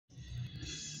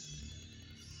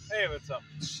Hey, what's up,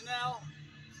 Schnell?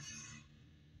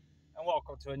 And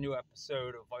welcome to a new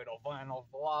episode of Vital Vinyl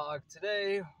Vlog.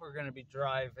 Today, we're going to be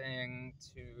driving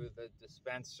to the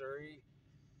dispensary,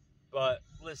 but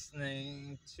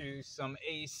listening to some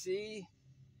AC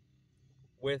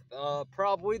with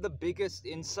probably the biggest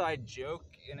inside joke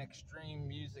in extreme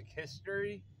music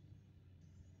history.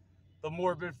 The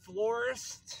Morbid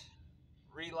Florist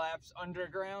Relapse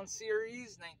Underground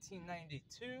series,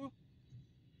 1992.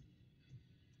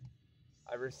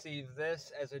 I received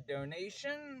this as a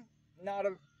donation. Not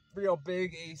a real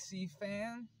big AC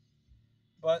fan,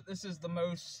 but this is the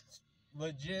most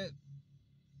legit,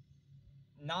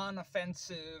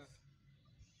 non-offensive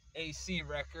AC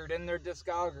record in their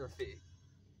discography,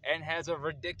 and has a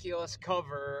ridiculous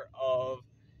cover of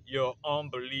 "You're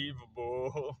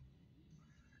Unbelievable."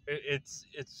 It's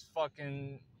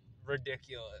fucking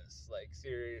ridiculous. Like,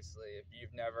 seriously, if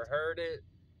you've never heard it,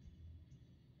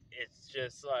 it's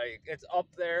just like, it's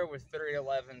up there with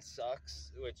 311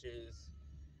 Sucks, which is,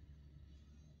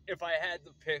 if I had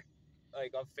to pick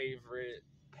like a favorite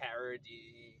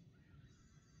parody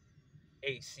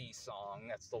AC song,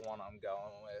 that's the one I'm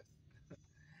going with.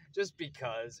 Just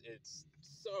because it's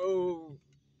so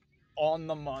on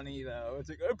the money, though. It's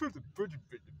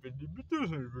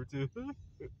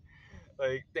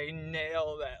like they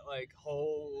nail that like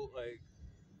whole like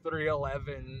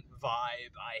 311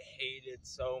 vibe I hated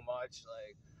so much.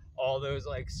 Like all those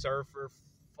like surfer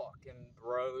fucking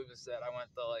bros that I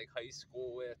went to like high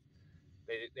school with,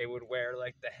 they would wear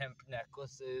like the hemp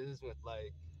necklaces with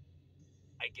like,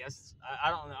 I guess,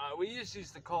 I don't know, we just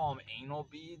used to call them anal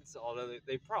beads, although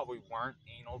they probably weren't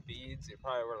anal beads. They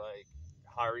probably were like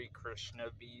Hare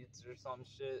Krishna beads or some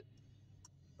shit,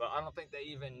 but I don't think they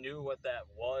even knew what that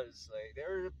was. Like, they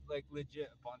were like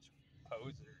legit a bunch of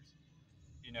posers,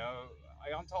 you know.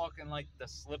 I'm talking like the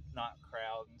Slipknot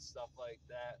crowd and stuff like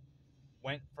that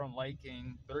went from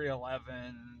liking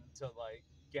 311 to like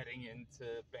getting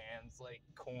into bands like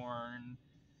Korn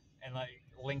and like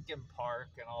Linkin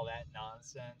Park and all that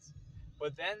nonsense.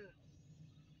 But then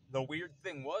the weird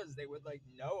thing was they would like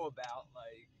know about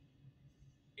like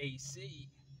AC,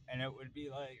 and it would be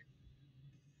like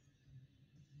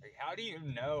how do you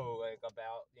know like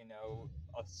about, you know,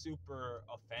 a super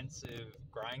offensive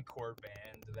grindcore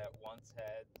band that once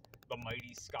had the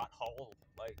mighty Scott Hall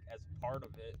like as part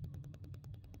of it?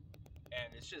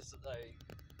 And it's just like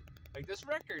this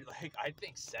record, like, I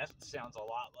think Seth sounds a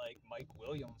lot like Mike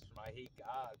Williams from I Hate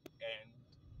God, and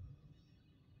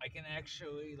I can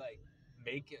actually like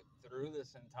make it through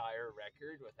this entire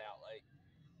record without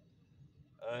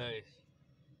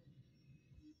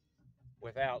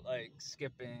like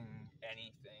skipping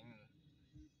anything.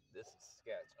 This is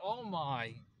sketch. Oh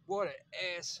my, what an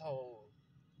asshole.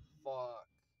 Fuck.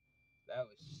 That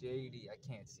was shady. I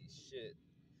can't see shit.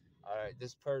 Alright,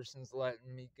 this person's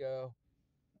letting me go.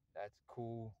 That's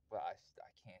cool, but I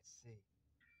can't see.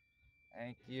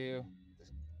 Thank you.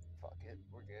 Just fuck it.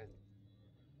 We're good.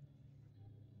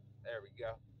 There we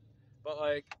go. But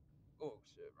like, oh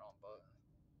shit, wrong button.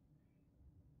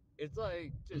 It's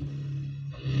like just.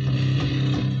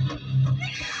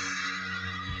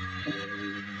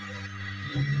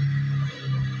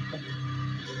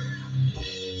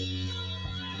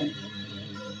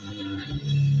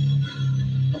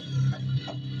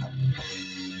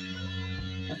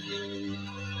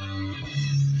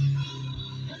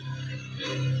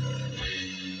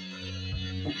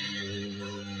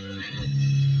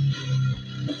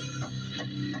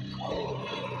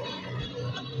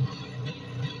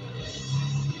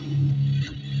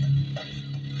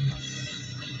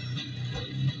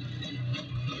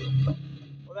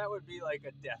 Well, that would be like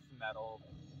a death metal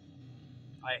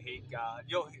I Hate God.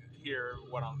 You'll hear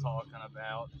what I'm talking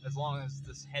about as long as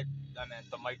the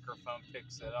microphone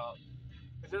picks it up.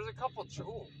 But there's a couple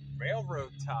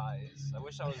railroad ties. I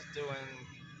wish I was doing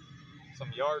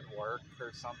some yard work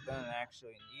or something and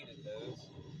actually needed those.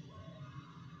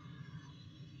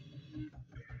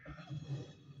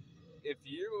 If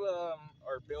you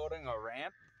are building a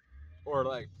ramp or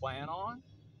like plan on,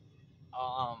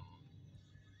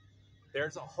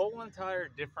 there's a whole entire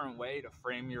different way to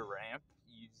frame your ramp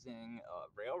using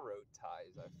railroad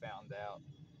ties, I found out.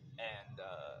 And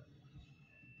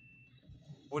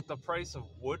with the price of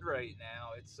wood right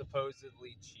now, it's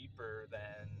supposedly cheaper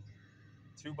than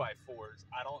 2x4s.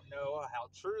 I don't know how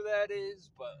true that is,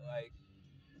 but like,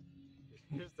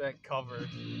 here's that cover.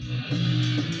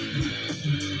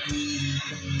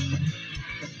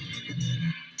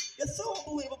 It's so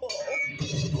unbelievable.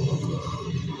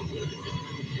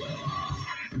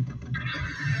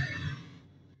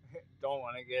 Don't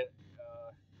want to get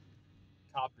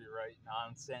copyright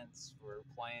nonsense for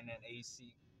playing an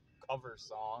AC cover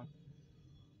song.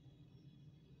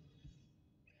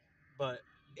 But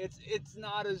it's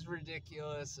not as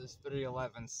ridiculous as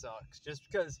 311 Sucks, just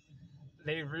because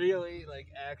they really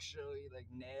actually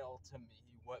nail to me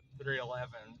what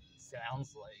 311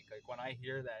 sounds like. Like when I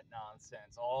hear that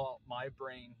nonsense, all my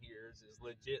brain hears is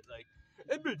legit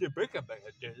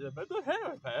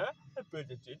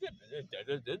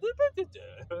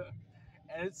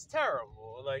and it's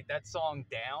terrible. Like that song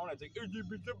Down, it's like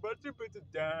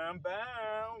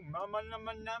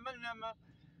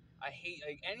I hate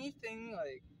anything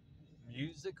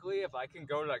musically. If I can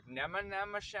go nema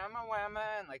nema shama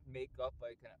wama and make up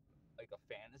a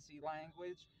fantasy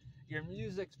language, your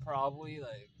music's probably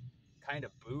kind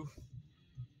of boof.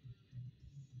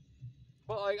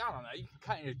 But I don't know, you can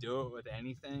kind of do it with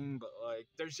anything. But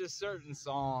there's just certain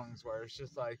songs where it's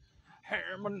just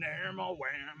hamma nama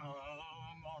whamma.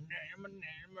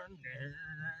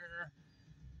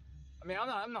 I mean,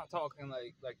 I'm not talking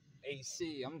like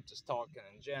AC. I'm just talking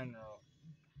in general.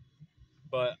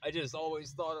 But I just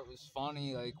always thought it was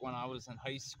funny, when I was in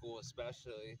high school,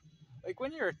 especially.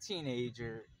 When you're a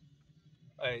teenager,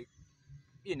 a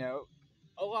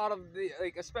lot of the,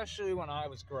 especially when I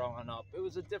was growing up, it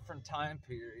was a different time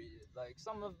period.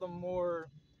 Some of the more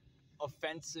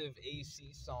offensive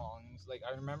AC songs,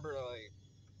 I remember,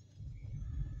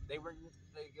 they were,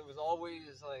 it was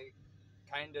always,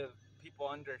 kind of, people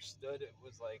understood it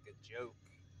was, a joke.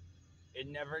 It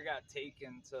never got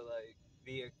taken to,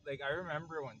 I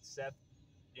remember when Seth,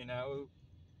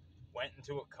 went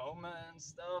into a coma and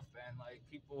stuff, and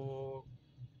people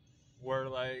were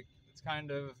it's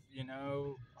kind of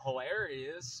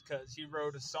hilarious because he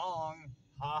wrote a song,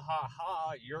 ha ha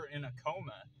ha, you're in a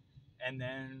coma, and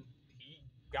then he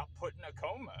got put in a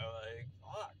coma.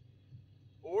 Fuck.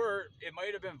 Or it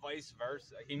might have been vice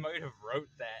versa. He might have wrote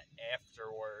that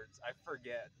afterwards. I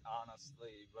forget,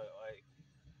 honestly, but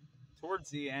towards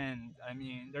the end, I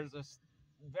mean, there's a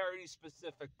very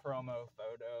specific promo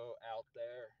photo out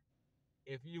there.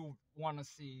 If you want to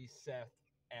see Seth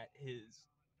at his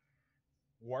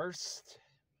worst,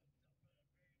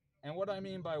 and what I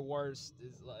mean by worst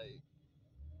is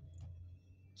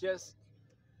just,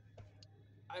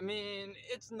 I mean,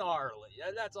 it's gnarly.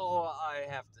 That's all I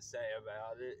have to say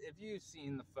about it. If you've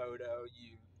seen the photo,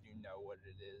 you know what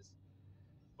it is.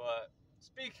 But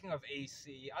speaking of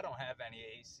AC, I don't have any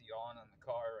AC on in the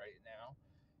car right now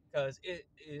because it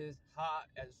is hot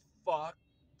as fuck,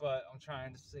 but I'm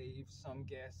trying to save some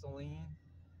gasoline.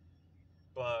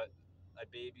 But I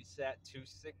babysat 2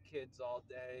 sick kids all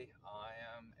day. I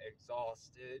am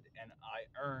exhausted, and I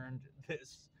earned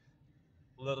this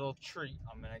little treat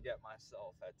I'm gonna get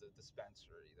myself at the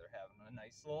dispensary. They're having a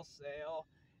nice little sale,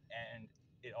 and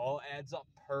it all adds up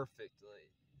perfectly,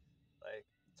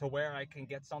 to where I can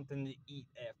get something to eat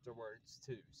afterwards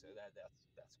too. So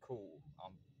that's cool.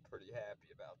 I'm pretty happy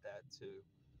about that too.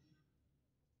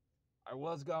 I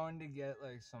was going to get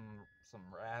some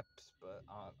wraps, but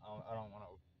I don't want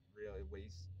to really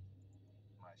waste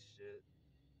my shit.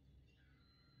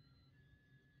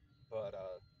 But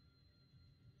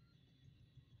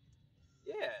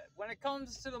yeah, when it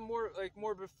comes to the more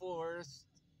Morbid Florist,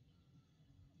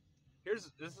 this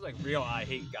is real I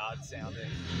hate God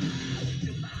sounding.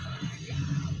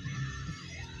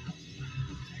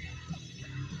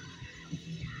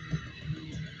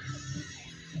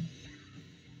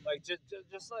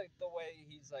 Just the way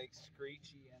he's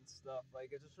screechy and stuff,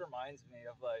 it just reminds me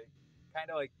of kind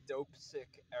of Dope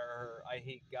Sick or I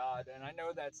Hate God, and I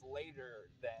know that's later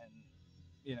than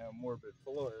Morbid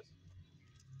Florist.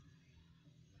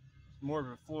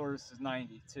 Morbid Florist is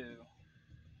 92.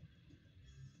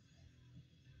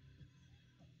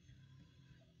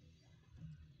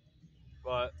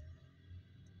 But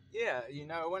yeah,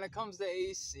 when it comes to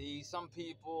AC, some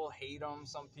people hate them,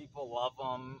 some people love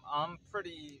them. I'm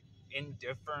pretty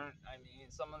indifferent. I mean,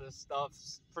 some of this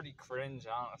stuff's pretty cringe,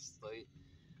 honestly.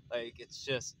 It's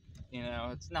just,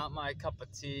 it's not my cup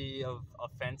of tea of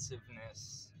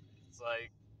offensiveness. It's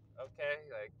okay,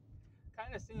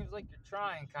 kind of seems like you're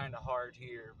trying kind of hard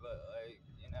here, but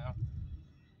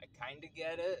I kind of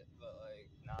get it, but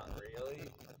not really.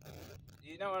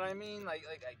 You know what I mean? I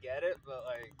get it, but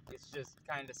it's just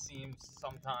kind of seems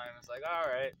sometimes all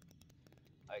right,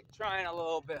 trying a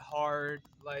little bit hard.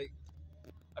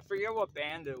 I forget what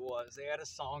band it was. They had a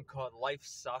song called Life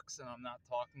Sucks, and I'm not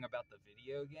talking about the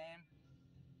video game.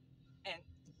 And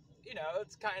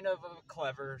it's kind of a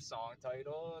clever song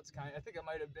title. I think it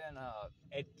might have been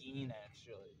Ed Gein,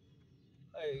 actually.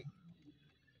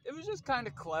 It was just kind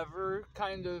of clever,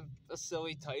 kind of a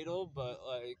silly title, but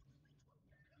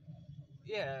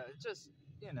yeah, just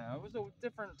you know, it was a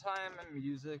different time in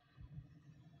music.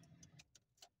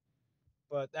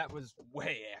 But that was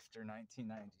way after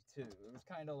 1992. It was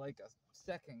kind of like a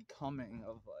second coming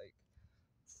of like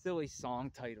silly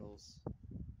song titles.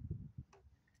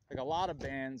 Like a lot of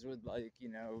bands would like, you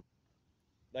know,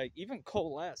 like even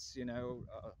Coalesce, you know,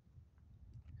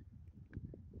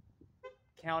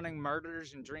 counting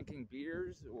murders and drinking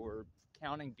beers, or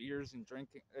counting beers and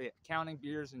drinking, counting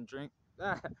beers and drink,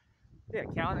 yeah,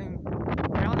 counting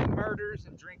murders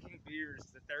and drinking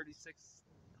beers. The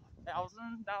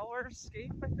 $36,000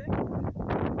 escape, I think.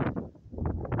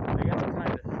 I guess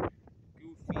kind of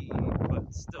goofy,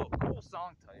 but still cool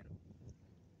song title.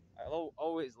 I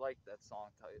always liked that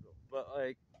song title, but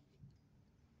like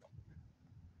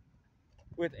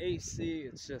with AxC,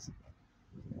 it's just,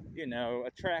 you know,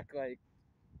 a track like,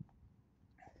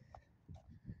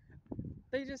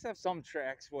 they just have some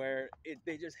tracks where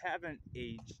they just haven't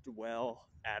aged well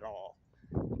at all.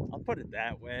 I'll put it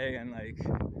that way, and like,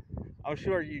 I'm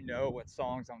sure you know what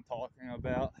songs I'm talking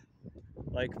about.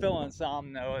 Like Phil and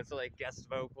Sam know it's like guest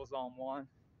vocals on one.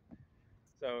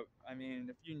 So, I mean,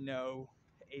 if you know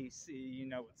AxC, you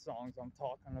know what songs I'm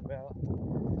talking about.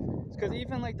 It's because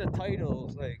even like the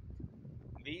titles, like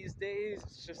these days,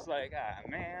 it's just like, ah,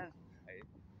 man,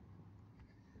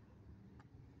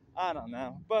 I don't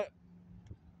know. But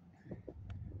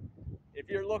if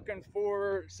you're looking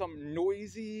for some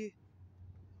noisy,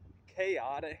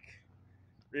 chaotic,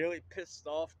 really pissed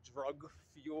off,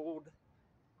 drug-fueled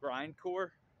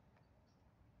grindcore,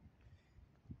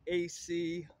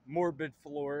 AxC Morbid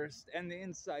Florist. And the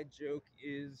inside joke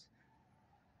is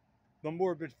the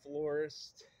Morbid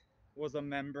Florist was a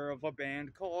member of a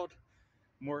band called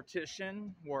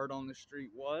Mortician, word on the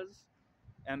street was,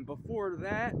 and before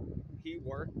that he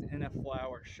worked in a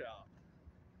flower shop.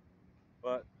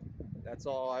 But that's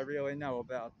all I really know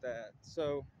about that.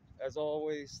 So as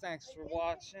always, thanks for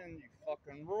watching. You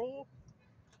fucking rule.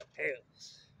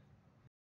 Hails.